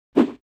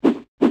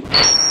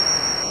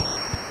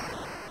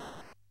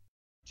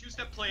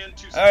Two-step plan,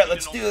 two-step. Alright,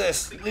 let's do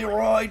this.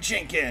 Leroy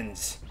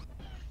Jenkins.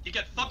 You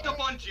get fucked up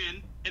on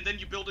Jin, and then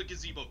you build a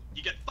gazebo.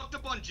 You get fucked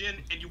up on Jin,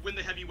 and you win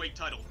the heavyweight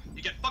title.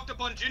 You get fucked up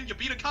on Jin, you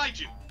beat a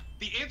kaiju.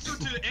 The answer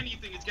to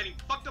anything is getting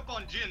fucked up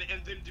on Jin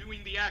and then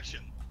doing the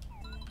action.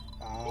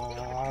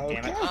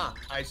 Okay. Ah,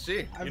 I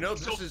see. You know,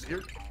 this is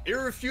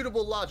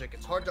irrefutable logic.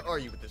 It's hard to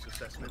argue with this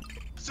assessment.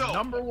 So,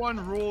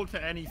 #1 rule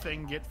to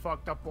anything: get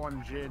fucked up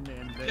on Jin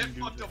and then get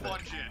do fucked the up thing. on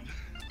Jin.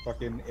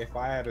 Fucking, if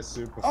I had a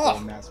super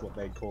form, that's what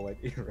they call it,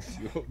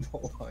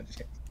 irrefutable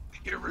logic.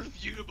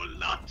 Irrefutable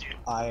logic.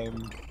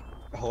 I'm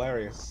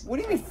hilarious. What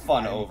do you mean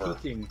fun over?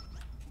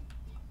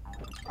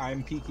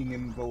 I'm peeking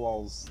in the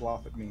lols.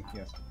 Laugh at me,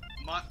 yes.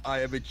 I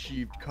have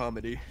achieved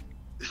comedy.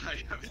 I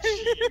have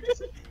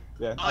achieved.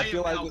 Yeah, I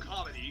feel am like now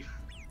comedy.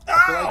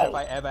 I feel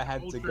like if I ever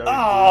had to go.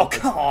 Oh,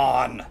 come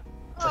on!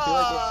 I feel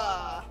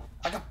like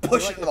I got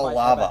pushed into the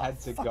lava. If I ever had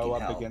to go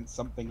up hell. against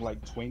something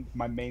like Twink,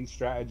 my main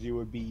strategy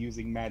would be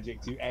using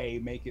magic to A,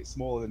 make it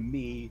smaller than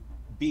me,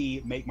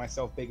 B, make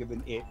myself bigger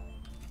than it.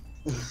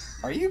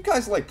 Are you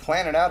guys like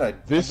planning out a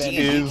This D&D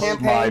is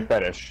campaign? my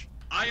fetish.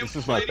 This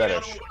is my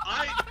fetish.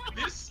 I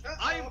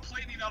am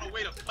planning out a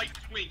way to fight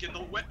Twink, and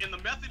the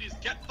method is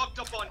get fucked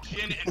up on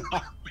Jin and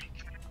fuck Twink.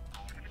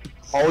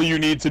 All you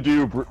need to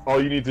do,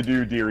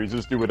 dear, is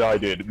just do what I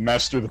did.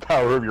 Master the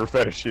power of your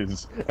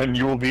fetishes, and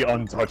you will be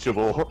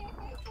untouchable.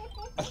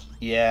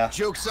 Yeah.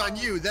 Joke's on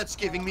you, that's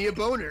giving me a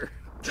boner.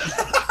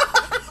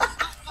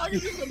 I can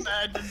just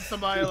imagine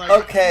somebody like,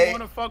 Okay. you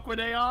wanna fuck with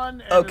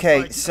Aeon? And Okay,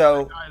 it's like,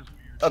 so- "That guy's weird."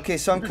 Okay,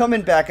 so I'm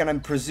coming back, and I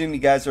presume you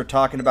guys are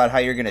talking about how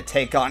you're gonna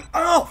take on.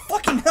 Oh,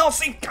 fucking hell!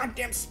 Same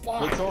goddamn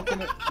spot.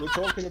 We're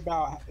talking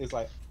about is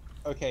like,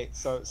 okay,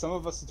 so some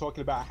of us are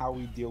talking about how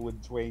we deal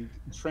with Twink.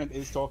 Trent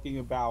is talking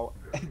about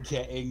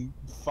getting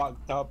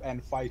fucked up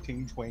and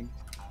fighting Twink.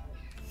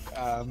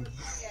 I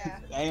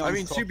Aeon's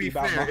mean, to talking be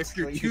about fair, if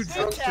you're mastering too his-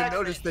 drunk to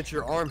notice that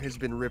your arm has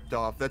been ripped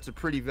off, that's a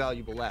pretty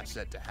valuable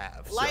asset to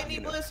have. So, Lightning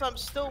you know. Bliss, I'm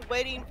still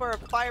waiting for a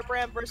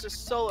Firebrand versus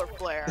Solar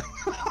Flare.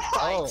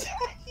 Oh.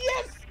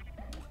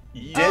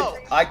 Yes!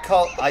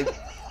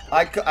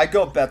 I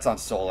go bets on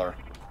Solar.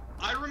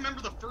 I remember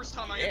the first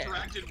time I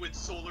interacted with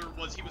Solar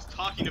was he was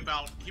talking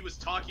about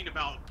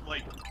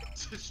like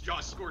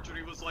Josh Scorcher.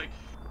 He was like,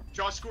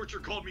 Josh Scorcher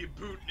called me a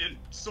boot,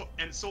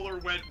 and Solar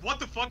went, "What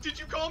the fuck did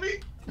you call me?"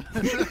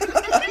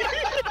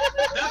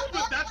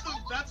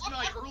 that's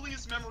my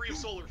earliest memory of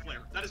Solar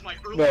Flare. That is my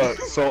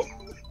earliest.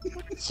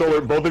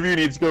 So both of you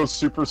need to go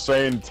Super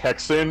Saiyan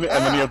Texan, and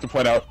then you have to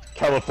point out,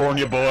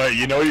 California boy,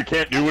 you know you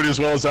can't do it as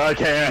well as I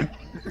can.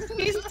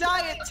 He's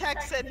Diet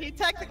Texan. He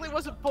technically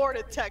wasn't born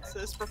in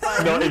Texas for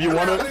fire. No, if you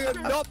want I to.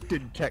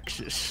 adopted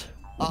Texas.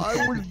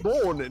 I was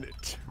born in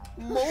it.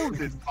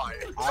 Molded by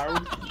it.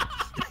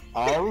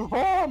 I was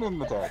born in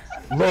the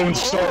text. Lone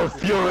Star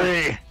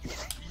Fury!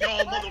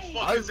 Y'all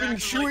motherfuckers I've been acting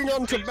chewing like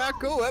on you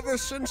tobacco ever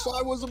since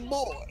I was a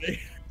boy.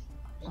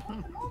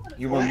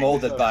 You were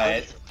molded by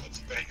it.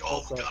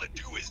 All we gotta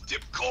do is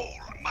dip coal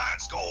on mine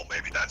skull.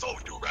 Maybe that's all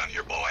we do around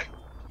here, boy.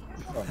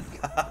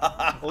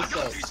 I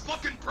got these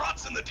fucking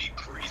props in the deep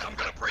freeze. I'm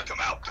gonna break them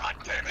out. God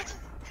damn it.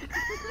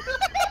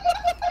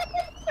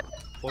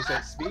 Also,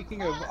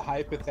 speaking of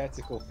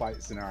hypothetical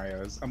fight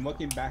scenarios, I'm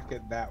looking back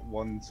at that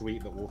one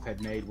tweet that Wolf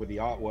had made with the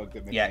artwork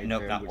that they made,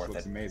 not which worth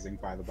looks it. amazing,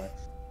 by the way.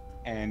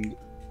 And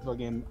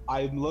fucking,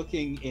 I'm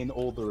looking in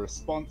all the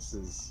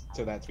responses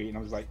to that tweet, and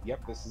I was like,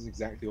 "Yep, this is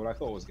exactly what I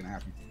thought was gonna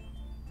happen."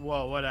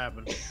 Whoa, what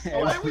happened?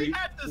 We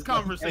had this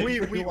conversation.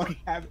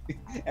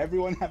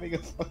 Everyone having a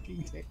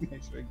fucking tape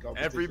measuring competition.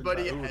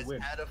 Everybody about who would has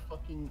win. had a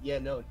fucking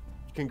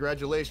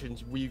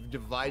Congratulations, we've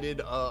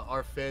divided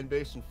our fan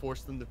base and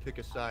forced them to pick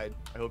a side.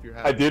 I hope you're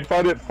happy. I did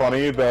find it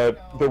funny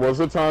that there was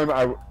a time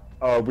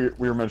we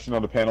were mentioned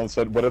on the panel and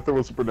said, what if there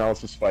was a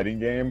Analysis fighting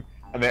game,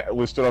 and they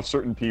listed off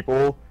certain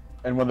people,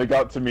 and when they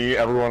got to me,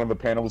 everyone on the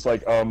panel was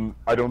like,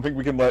 I don't think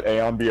we can let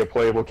Aeon be a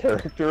playable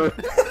character.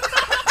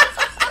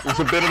 It's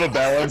a bit of a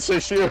balance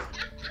issue.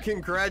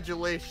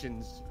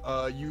 Congratulations,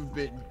 you've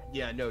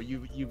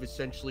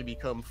essentially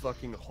become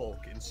fucking Hulk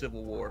in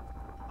Civil War.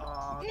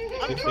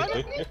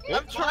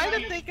 I'm trying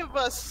to think of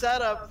a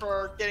setup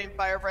for getting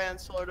Firebrand and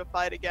Solar to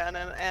fight again,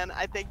 and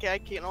I think I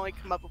can only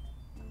come up with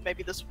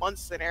maybe this one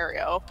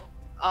scenario.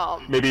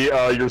 Maybe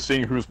you're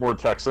seeing who's more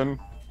Texan.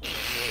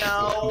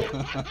 No,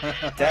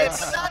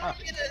 it's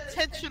not an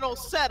intentional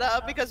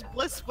setup because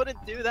Bliss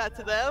wouldn't do that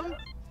to them.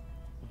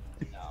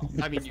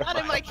 I mean, It's not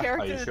in my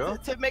character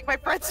to make my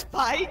friends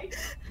fight.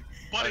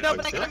 No,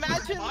 but I can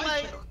imagine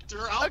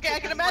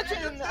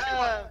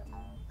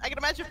I can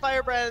imagine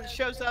Firebrand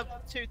shows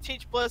up to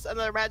teach Bliss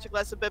another magic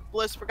lesson, but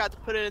Bliss forgot to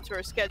put it into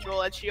her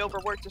schedule and she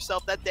overworked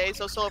herself that day,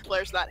 so Solar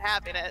Flare's not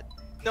having it.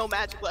 No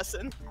magic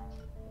lesson.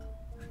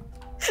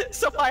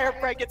 So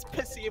Firebrand gets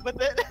pissy with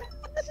it.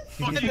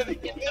 Fucking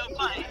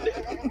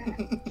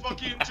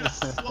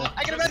just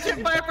I can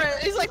imagine Firebrand,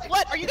 he's like,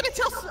 what? Are you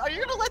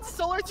gonna let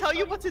Solar tell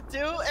you what to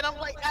do? And I'm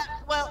like,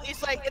 well,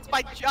 he's like, it's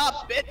my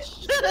job,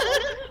 bitch.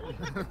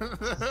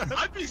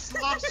 I'd be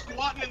slob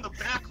squatting in the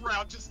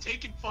background just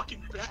taking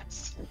fucking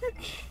bets.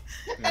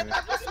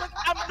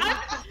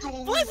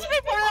 I'm listening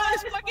for I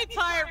was fucking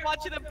tired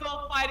watching them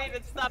both fighting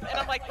and stuff, and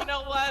I'm like, you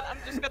know what? I'm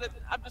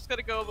just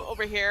gonna go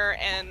over here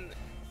and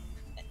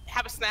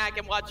have a snack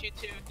and watch you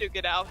two duke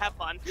it out, have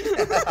fun.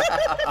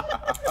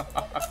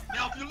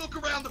 Now, if you look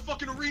around the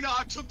fucking arena,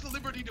 I took the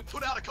liberty to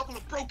put out a couple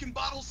of broken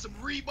bottles, some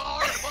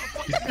rebar, and a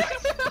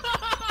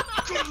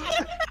motherfucking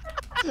knife.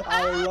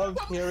 I love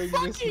hearing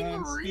this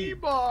man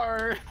speak.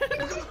 Rebar.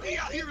 We're gonna be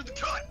out here in the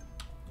cut.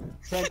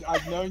 Trent,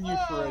 I've known you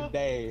for a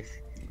day,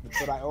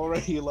 but I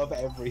already love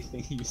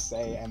everything you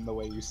say and the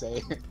way you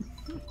say it.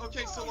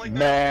 Okay, so like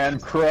Man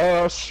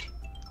crush.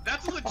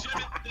 That's a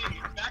legitimate thing.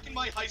 Back in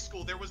my high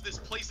school, there was this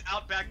place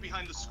out back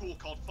behind the school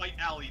called Fight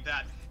Alley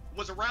that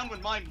was around when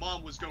my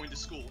mom was going to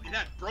school. It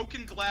had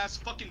broken glass,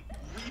 fucking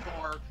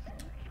rebar,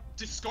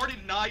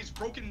 discarded knives,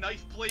 broken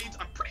knife blades.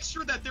 I'm pretty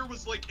sure that there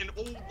was like an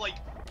old like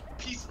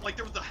piece, like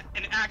there was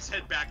an axe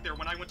head back there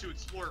when I went to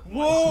explore.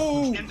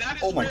 Whoa! And that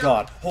is Oh my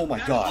god! Oh my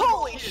god!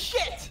 Holy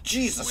shit!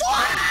 Jesus!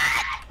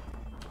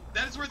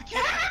 That is where the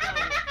kids go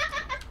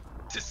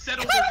to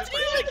settle their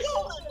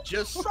differences.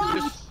 Just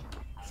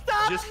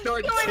Stop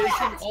start doing taking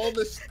that. all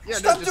this. Yeah,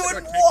 Stop no, just doing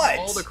start taking what?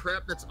 all the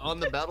crap that's on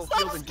the battlefield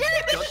Stop and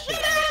scaring the just shit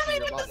duct out of me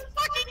taping it with to this your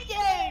fucking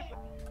game!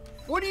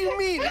 What do you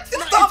mean? It's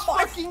not. not It's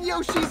my- fucking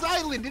Yoshi's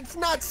Island. It's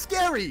not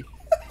scary.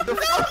 The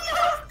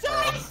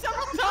Died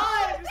several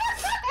times!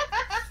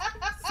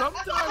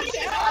 Sometimes.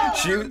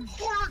 Shoot!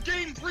 Horror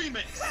game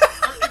remix.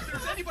 Or if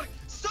there's anybody,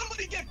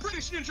 somebody get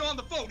British Ninja on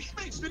the phone. He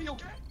makes video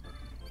games.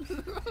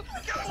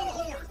 Get on the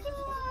horn.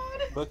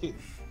 Look at.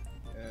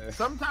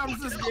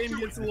 Sometimes this game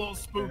gets a little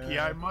spooky,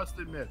 I must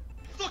admit.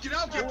 Fuck it,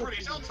 I'll get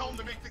British. I'll tell him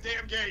to make the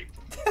damn game.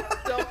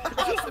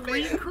 Just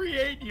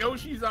recreate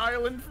Yoshi's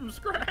Island from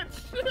scratch.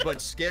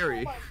 but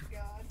scary.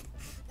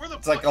 Where the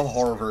It's like a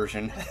horror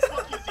version.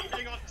 fuck is he?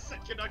 Hang on a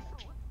second.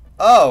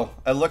 Oh,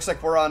 it looks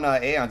like we're on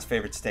Aeon's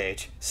favorite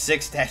stage,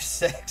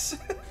 6-6.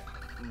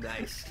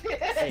 Nice.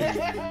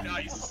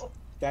 Nice.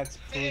 That's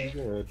pretty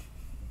good.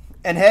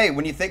 And hey,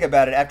 when you think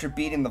about it, after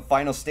beating the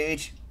final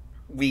stage,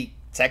 we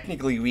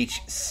technically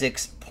reach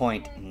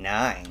 6.9.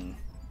 Nice.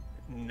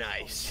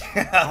 Nice.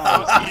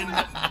 Golden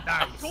at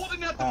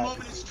the That's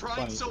moment is trying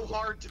funny. so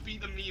hard to be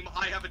the meme.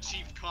 I have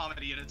achieved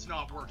comedy, and it's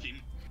not working.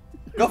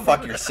 Go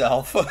fuck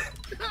yourself.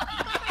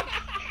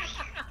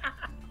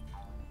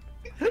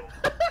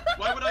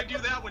 Why would I do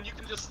that when you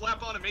can just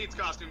slap on a maid's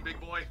costume, big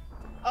boy?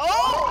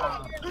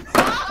 Oh!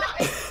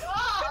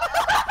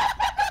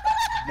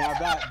 Now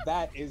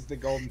that is the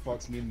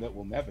GoldenFox meme that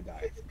will never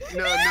die.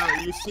 No,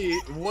 you see,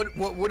 what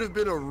would have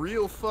been a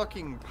real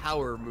fucking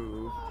power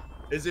move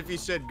is if he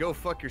said, go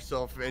fuck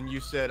yourself, and you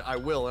said, I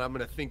will, and I'm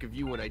gonna think of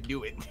you when I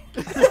do it.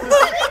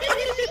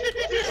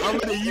 I'm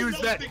gonna use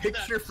that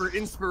picture for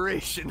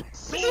inspiration.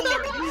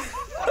 Solar, you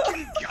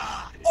fucking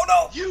god! Oh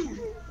no!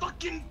 You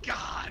fucking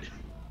god!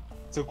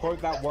 To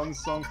quote that one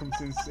song from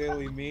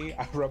Sincerely Me,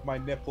 I rub my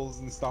nipples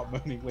and start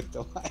moaning with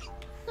delight.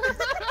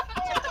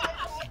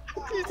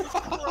 Jesus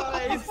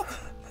Christ.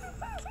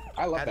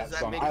 I love How that does that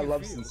song. make I you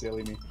love feel?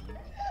 Sincerely Me.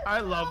 I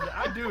love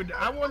it. Dude,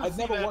 I want to I've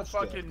see never that watched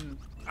fucking...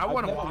 I I've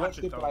want to never watch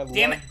watched it, but I though.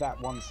 Damn love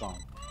that one song.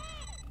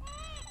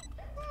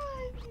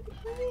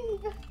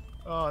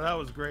 Oh, that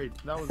was great.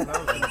 That was some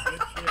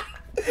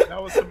good shit.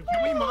 That was some...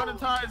 Can we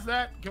monetize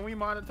that? Can we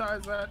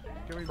monetize that?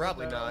 Can we put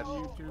Probably that not.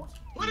 on YouTube?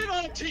 Put it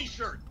on a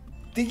t-shirt!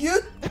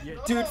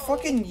 Dude,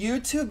 fucking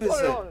YouTube is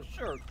a...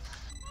 Sure.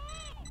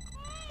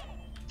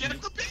 Get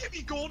the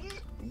baby, Golden!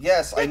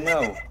 Yes, I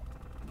know.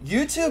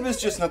 YouTube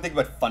is just nothing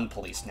but fun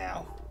police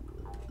now.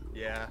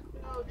 Yeah.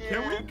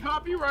 Can we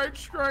copyright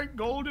strike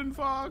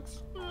GoldenFox?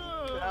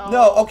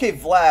 No, okay,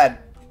 Vlad.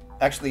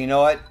 Actually, you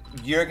know what?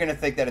 You're gonna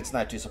think that it's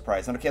not too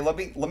surprising. Okay, let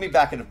me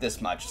back it up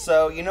this much.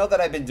 So, you know that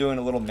I've been doing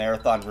a little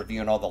marathon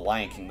reviewing all the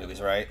Lion King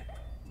movies, right?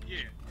 Yeah.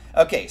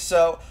 Okay,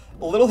 so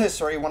a little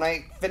history. When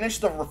I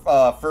finished the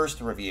first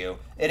review,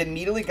 it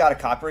immediately got a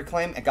copyright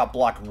claim and got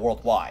blocked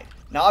worldwide.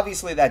 Now,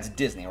 obviously, that's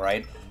Disney,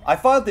 right? I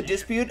filed the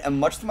dispute, and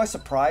much to my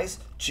surprise,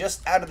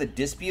 just out of the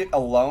dispute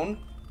alone,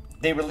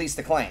 they released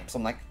the claim. So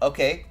I'm like,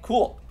 okay,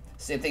 cool.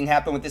 Same thing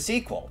happened with the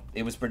sequel.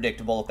 It was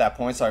predictable at that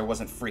point, so I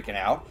wasn't freaking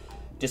out.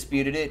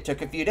 Disputed it,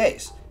 took a few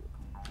days.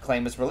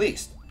 Claim was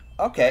released.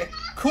 Okay,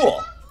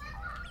 cool.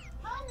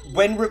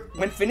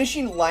 When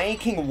finishing Lion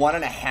King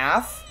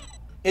 1.5,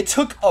 it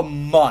took a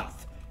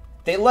month.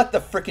 They let the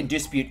frickin'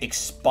 dispute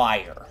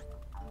expire.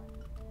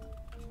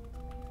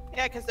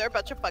 Yeah, because they're a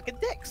bunch of fucking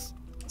dicks.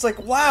 It's like,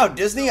 wow,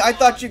 Disney, I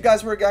thought you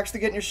guys were actually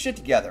getting your shit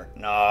together.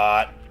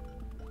 Not.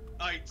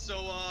 Alright,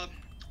 so,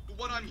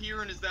 what I'm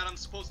hearing is that I'm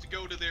supposed to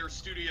go to their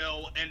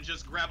studio and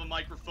just grab a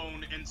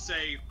microphone and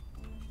say,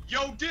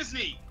 Yo,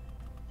 Disney!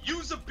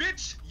 You's a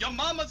bitch, your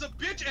mama's a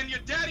bitch, and your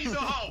daddy's a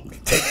hoe!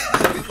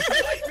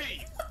 Fight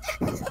me!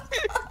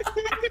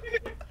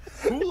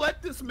 Who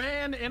let this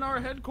man in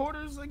our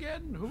headquarters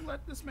again? Who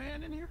let this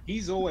man in here?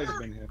 He's always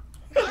been here.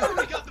 I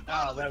already got the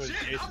bottle that of was gin,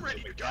 Jason I'm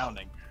ready to go!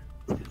 counting.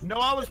 No,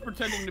 I was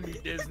pretending to be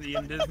Disney,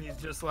 and Disney's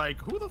just like,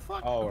 who the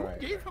fuck Oh, who right.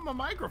 gave him a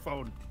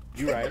microphone?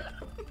 You right.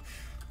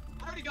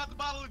 I already got the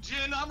bottle of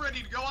gin, I'm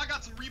ready to go, I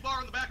got some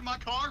rebar in the back of my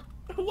car.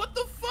 What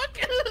the fuck?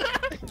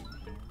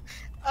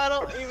 I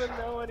don't even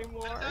know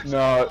anymore.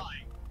 No,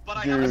 but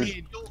I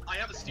dude,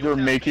 have a steel you're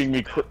cap making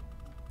me. baseball bat.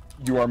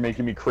 You are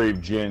making me crave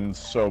gin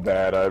so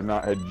bad. I have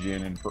not had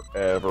gin in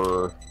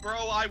forever.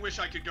 Bro, I wish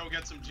I could go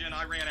get some gin.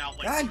 I ran out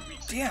like God 2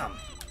 weeks damn. ago.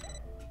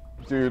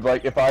 Dude,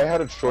 like, if I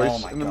had a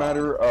choice in the God.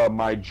 matter,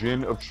 my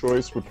gin of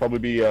choice would probably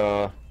be,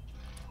 I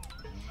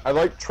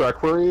like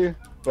Trequery,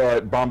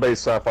 but Bombay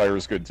Sapphire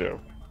is good too.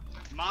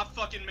 My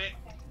fucking man.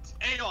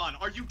 Aeon,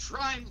 are you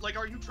trying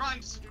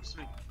to seduce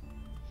me?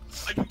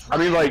 Are you trying? I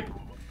mean, like,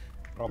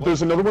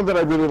 there's another one that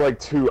I really like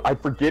too. I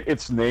forget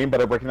its name,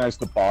 but I recognize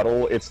the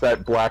bottle. It's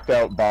that blacked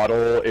out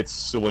bottle.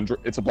 It's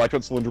a blacked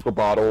out cylindrical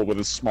bottle with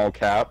a small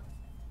cap.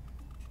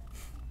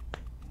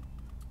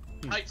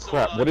 Right, so,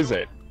 Crap, what is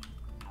it?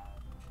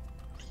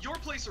 Your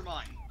place or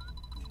mine?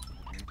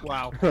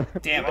 Wow.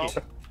 Damn it.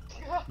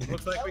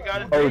 Looks like we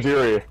got it. Oh,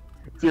 dearie.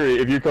 Dearie,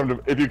 if you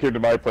came to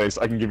my place,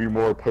 I can give you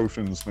more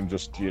potions than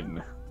just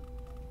gin.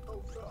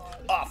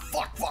 Oh,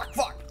 fuck.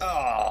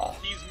 Oh.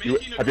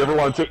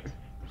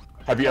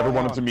 Have you ever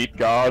wanted to meet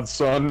God,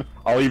 son?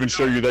 I'll even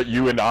show you that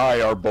you and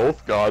I are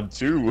both God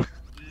too.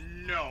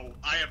 No,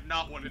 I have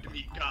not wanted to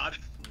meet God.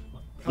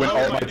 When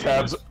all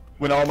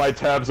my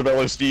tabs of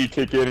LSD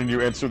kick in and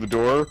you answer the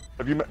door,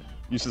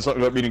 you said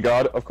something about meeting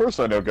God? Of course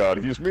I know God.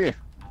 He's me.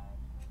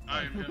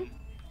 I am him.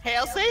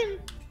 Hail Satan!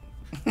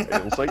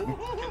 Hail Satan.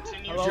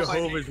 Continue.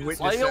 Jehovah's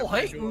Witness at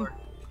my door.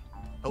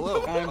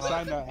 Hello.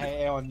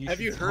 Hey, Aeon, Have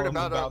you heard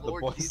about our the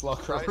Lord boys' Jesus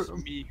locker Christ?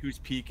 room? Me who's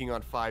peeking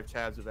on 5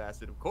 tabs of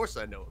acid. Of course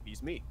I know him.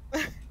 He's me.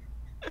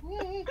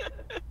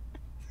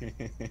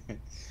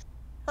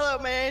 Hello,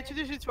 may I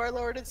introduce you to our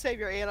Lord and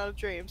Savior, Aeon of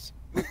Dreams?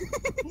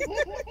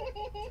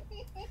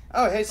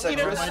 Oh, hey, You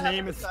know,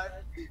 Cedrus.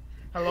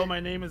 Hello, my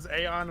name is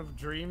Aeon of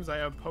Dreams. I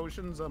have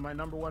potions. My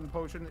number 1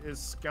 potion is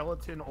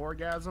Skeleton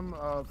Orgasm.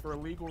 For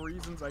legal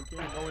reasons, I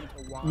can't go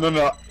into why.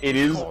 No, it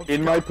is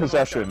in my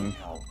possession.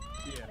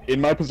 Yeah. In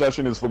my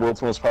possession is the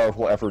world's most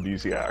powerful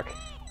aphrodisiac.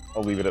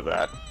 I'll leave it at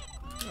that.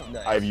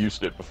 Nice. I've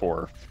used it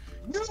before.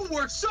 You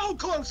were so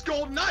close,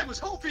 Golden. I was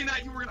hoping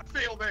that you were gonna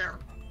fail there.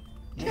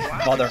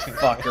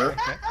 Motherfucker.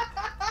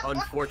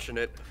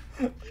 Unfortunate.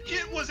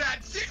 It was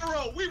at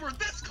 0. We were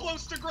this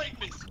close to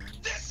greatness.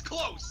 This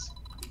close.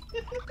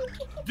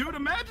 Dude,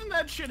 imagine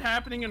that shit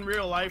happening in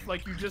real life.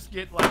 Like, you just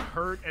get, like,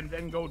 hurt and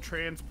then go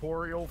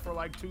transportal for,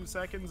 like, 2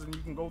 seconds and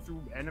you can go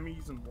through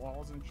enemies and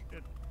walls and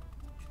shit.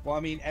 Well, I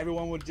mean,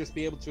 everyone would just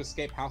be able to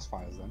escape house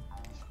fires then.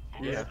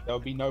 Yeah. There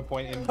would be no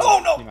point in,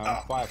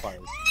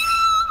 firefighters.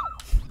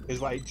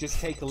 It's like, just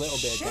take a little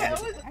bit of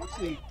damage.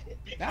 Actually,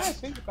 now I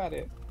think about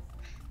it,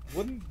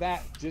 wouldn't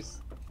that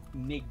just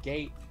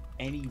negate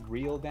any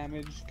real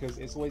damage? Because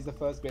it's always the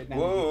first bit of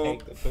damage you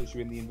take that puts you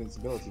in the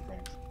invincibility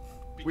frames.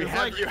 We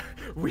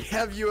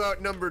have you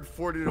outnumbered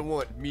 40 to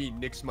 1. Me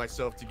nix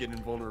myself to get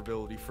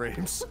invulnerability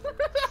frames.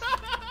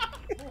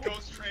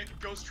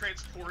 Goes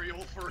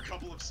transportal for a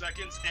couple of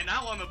seconds, and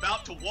now I'm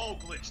about to wall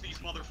glitch these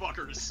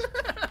motherfuckers.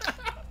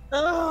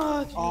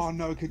 Oh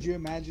no, could you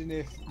imagine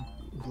if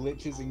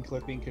glitches in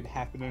clipping could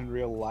happen in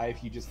real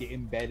life? You just get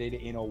embedded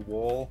in a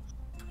wall.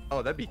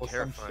 Oh, that'd be Or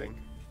some terrifying.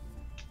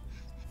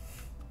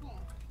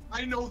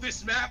 I know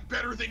this map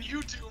better than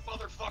you do,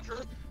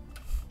 motherfucker.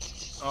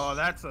 Oh,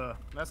 that's a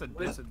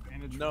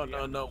disadvantage.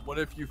 No. What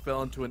if you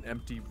fell into an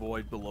empty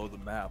void below the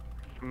map?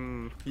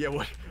 Yeah,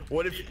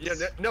 what if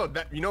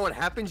you know what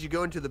happens? You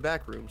go into the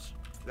back rooms.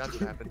 That's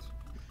what happens.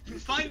 You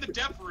find the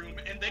depth room,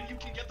 and then you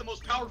can get the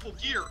most powerful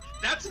gear.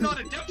 That's not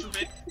a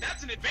detriment,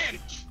 that's an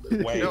advantage.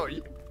 Wait, No,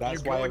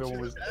 that's you why go everyone into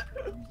was.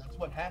 That's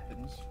what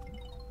happens.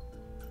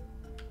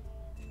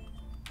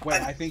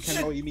 Wait, I think I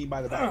know what you mean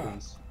by the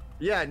bathrooms.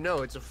 Yeah,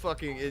 no, it's a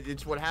fucking.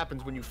 It's what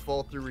happens when you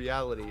fall through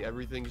reality.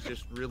 Everything's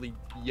just really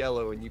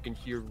yellow, and you can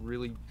hear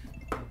really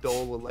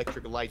dull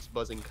electric lights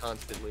buzzing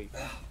constantly.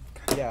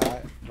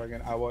 Yeah,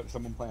 I want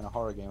someone playing a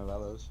horror game about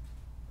those.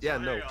 Yeah,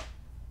 So, no. hey,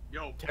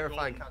 yo,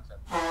 Terrifying Golden,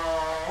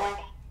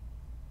 concept.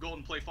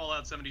 Golden, play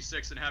Fallout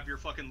 76 and have your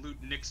fucking loot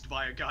nixed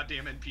by a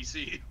goddamn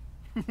NPC.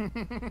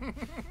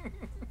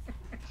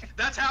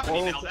 That's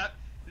happening now.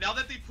 Now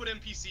that they put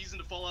NPCs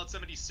into Fallout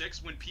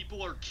 76, when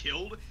people are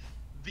killed,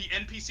 the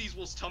NPCs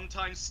will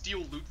sometimes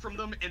steal loot from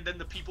them, and then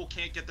the people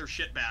can't get their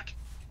shit back.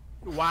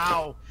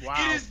 Wow.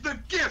 It is the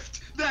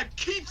gift that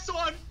keeps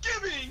on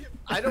giving!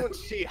 I don't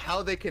see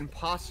how they can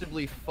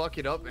possibly fuck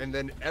it up, and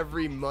then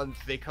every month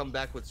they come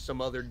back with some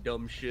other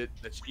dumb shit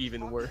that's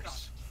even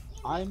worse.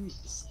 I'm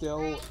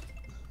still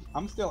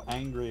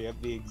angry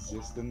at the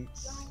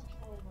existence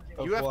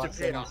of You have to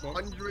Fallout pay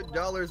 76.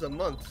 $100 a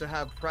month to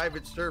have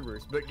private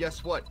servers, but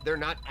guess what? They're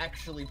not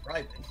actually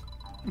private.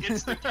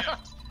 It's the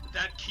gift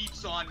that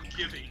keeps on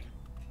giving.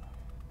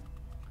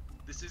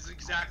 This is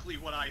exactly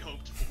what I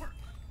hoped for.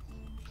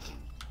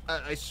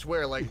 I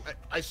swear, like,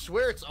 I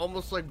swear it's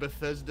almost like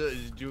Bethesda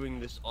is doing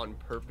this on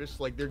purpose.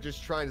 Like, they're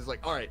just trying to,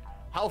 like, alright,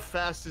 how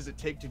fast does it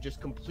take to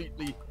just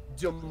completely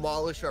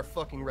demolish our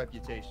fucking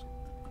reputation?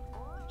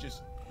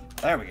 Just...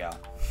 There we go.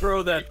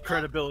 Throw that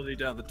credibility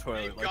down the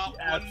toilet They've like got the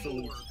one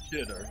absolute more.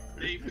 shitter.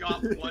 They've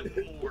got one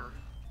more.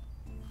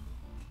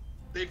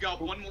 They've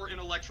got one more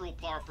intellectual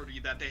property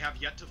that they have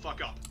yet to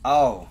fuck up.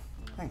 Oh,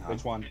 hang on.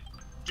 Which one?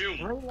 Doom.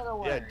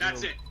 Yeah,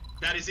 That's it.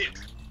 That is it.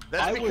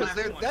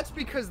 That's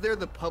because they're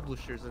the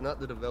publishers and not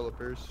the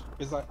developers.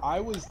 It's like I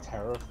was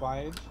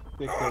terrified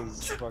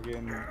because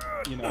fucking,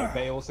 you know,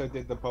 they also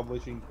did the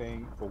publishing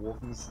thing for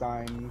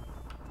Wolfenstein,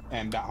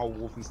 and that whole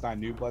Wolfenstein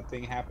New Blood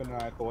thing happened,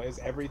 and I thought, is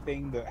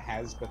everything that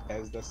has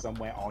Bethesda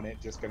somewhere on it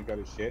just gonna go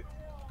to shit?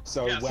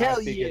 So Yes. when I Hell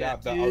figured yeah,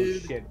 out that,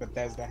 dude. oh shit,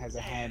 Bethesda has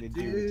a hand in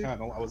Doom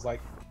Eternal, I was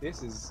like,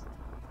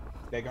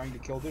 they're going to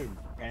kill Doom,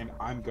 and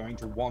I'm going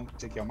to want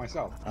to kill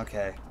myself.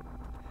 Okay.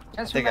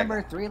 Just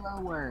remember 3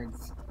 little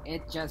words.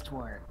 It just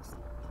works.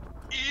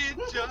 It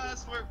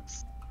just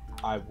works.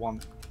 I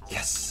want.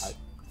 Yes.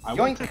 I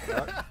want to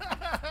hurt.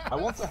 I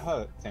want to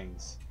hurt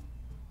things.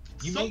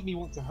 You make me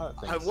want to hurt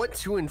things. I want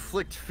to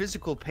inflict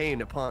physical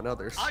pain upon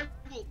others.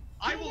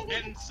 I will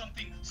end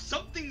something.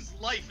 Something's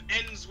life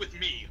ends with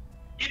me.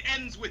 It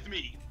ends with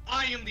me.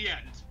 I am the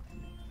end.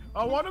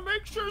 I want to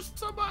make sure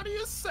somebody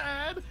is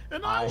sad,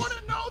 and I want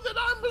to know that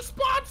I'm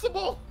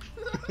responsible.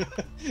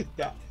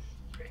 Yeah.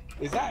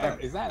 Is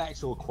that an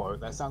actual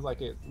quote? That sounds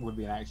like it would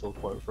be an actual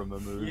quote from a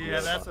movie.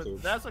 Yeah,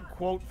 that's a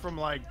quote from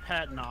like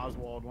Patton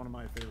Oswalt, one of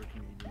my favorite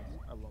comedians.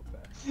 I love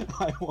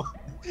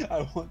that.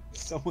 I want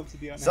someone to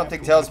be unhappy.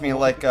 Something tells me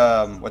like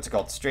what's it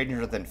called?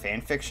 Stranger Than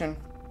Fan Fiction.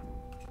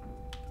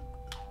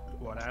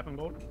 What happened,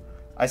 Gold?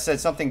 I said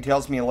something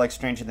tells me like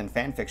Stranger Than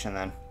Fan Fiction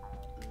then.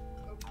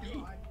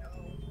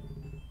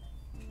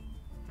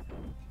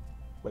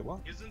 Wait,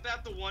 what? Isn't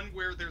that the one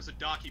where there's a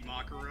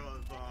Dakimakura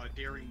of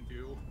Daring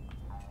Do?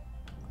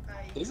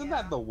 Isn't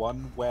that the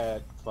one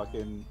where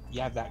fucking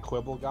you have that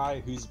Quibble guy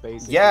who's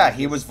basically? Yeah,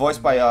 he was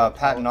voiced by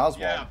Patton Oswalt.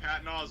 Yeah,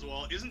 Patton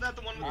Oswalt. Isn't that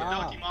the one with the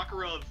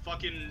Dakimakura of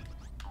fucking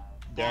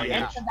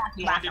Yeah.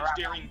 bondage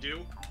Daring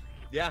Do?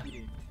 Yeah.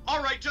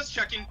 All right, just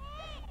checking.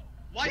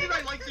 Why did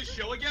I like this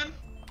show again?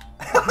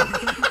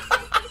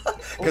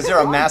 Because you're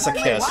a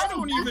masochist. I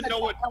don't even know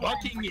what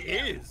bucking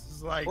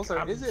is. Like, Also,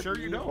 I'm is it sure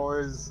me, you know. or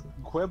is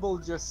Quibble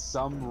just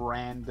some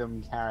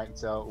random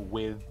character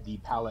with the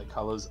palette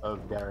colors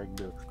of Daring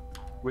Do,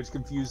 which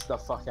confused the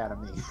fuck out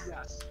of me?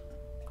 Yes.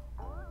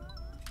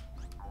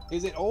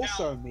 Is it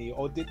also me,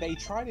 or did they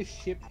try to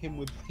ship him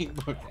with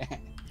Rainbow Dash?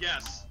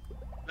 Yes.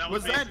 That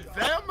Was that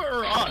them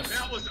or us?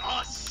 That was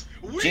us.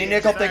 G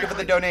Nickel, thank you for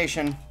the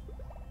donation.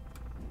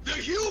 The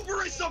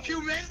hubris of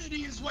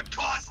humanity is what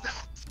caused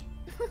that.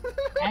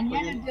 And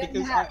yet it didn't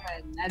Because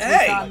happen, as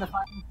Hey! we saw in the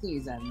final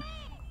season.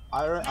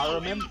 I In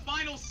remember. the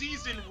final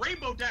season,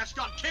 Rainbow Dash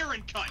got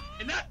Karen cut,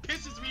 and that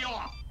pisses me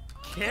off.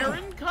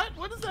 Karen cut?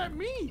 What does that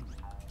mean?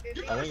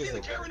 You've I never think seen the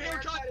it's Karen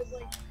haircut?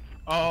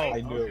 Oh, I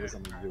knew it was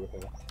something to do with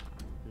it.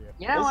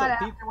 You know Also,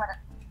 what?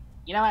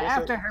 Also-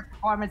 After her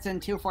performance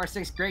in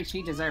 246, great,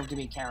 she deserved to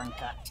be Karen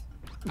cut.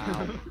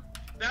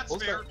 That's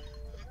Also- fair.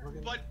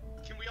 But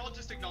can we all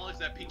just acknowledge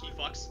that Pinky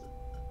fucks?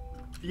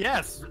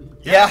 yes.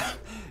 Yeah,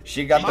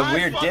 she got the My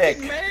weird fucking dick.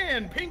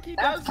 Man, Pinky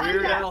That's does fine.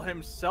 Weird that. Al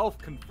himself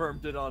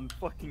confirmed it on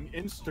fucking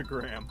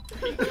Instagram.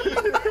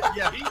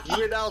 Yeah,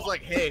 Weird Al's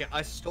like, hey,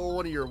 I stole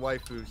one of your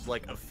waifus,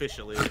 like,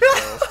 officially. So.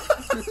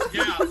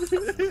 Yeah.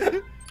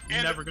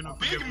 And Never gonna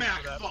forgive Big him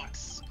Mac for that.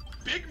 fucks.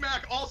 Big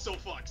Mac also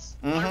fucks.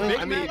 Mhm.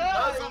 I mean,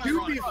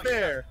 to be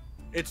fair,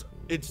 it's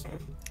He's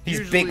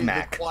usually Big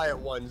Mac. the quiet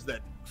ones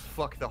that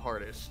fuck the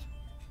hardest.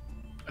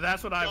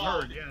 That's what I've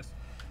God. heard, yes.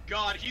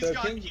 God, he's So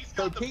got Pinky is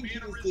the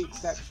mannerisms.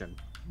 exception.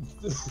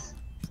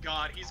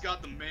 God, he's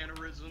got the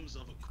mannerisms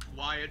of a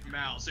quiet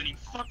mouse, and he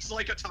fucks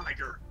like a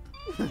tiger.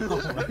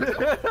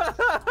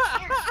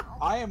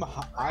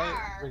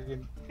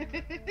 Freaking,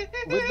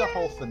 with the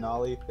whole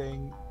finale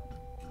thing,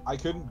 I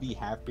couldn't be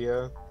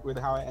happier with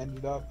how it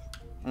ended up.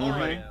 All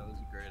right. Yeah, it was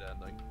a great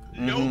ending.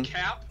 No Mhm.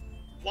 cap.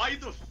 When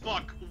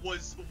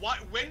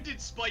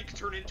did Spike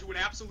turn into an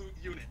absolute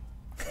unit?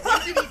 When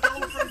did he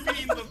go from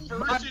being the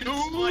My virgin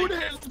dude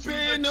Spike has to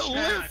been the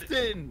Chad?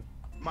 lifting.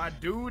 My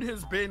dude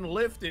has been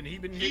lifting. He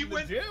been hitting the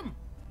went- gym.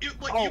 You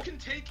can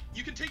take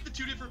the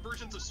two different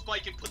versions of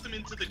Spike and put them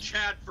into the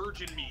Chad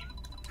virgin meme.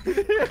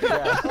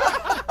 Yeah.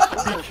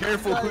 Be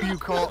careful who you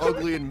call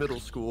ugly in middle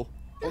school.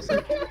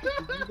 Also, did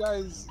you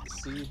guys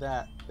see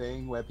that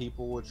thing where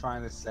people were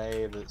trying to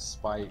say that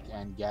Spike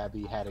and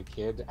Gabby had a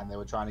kid, and they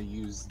were trying to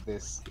use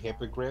this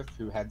hippogriff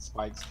who had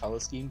Spike's color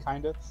scheme,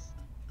 kind of,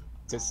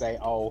 to say,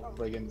 oh,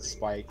 friggin'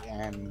 Spike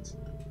and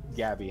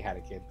Gabby had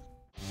a kid.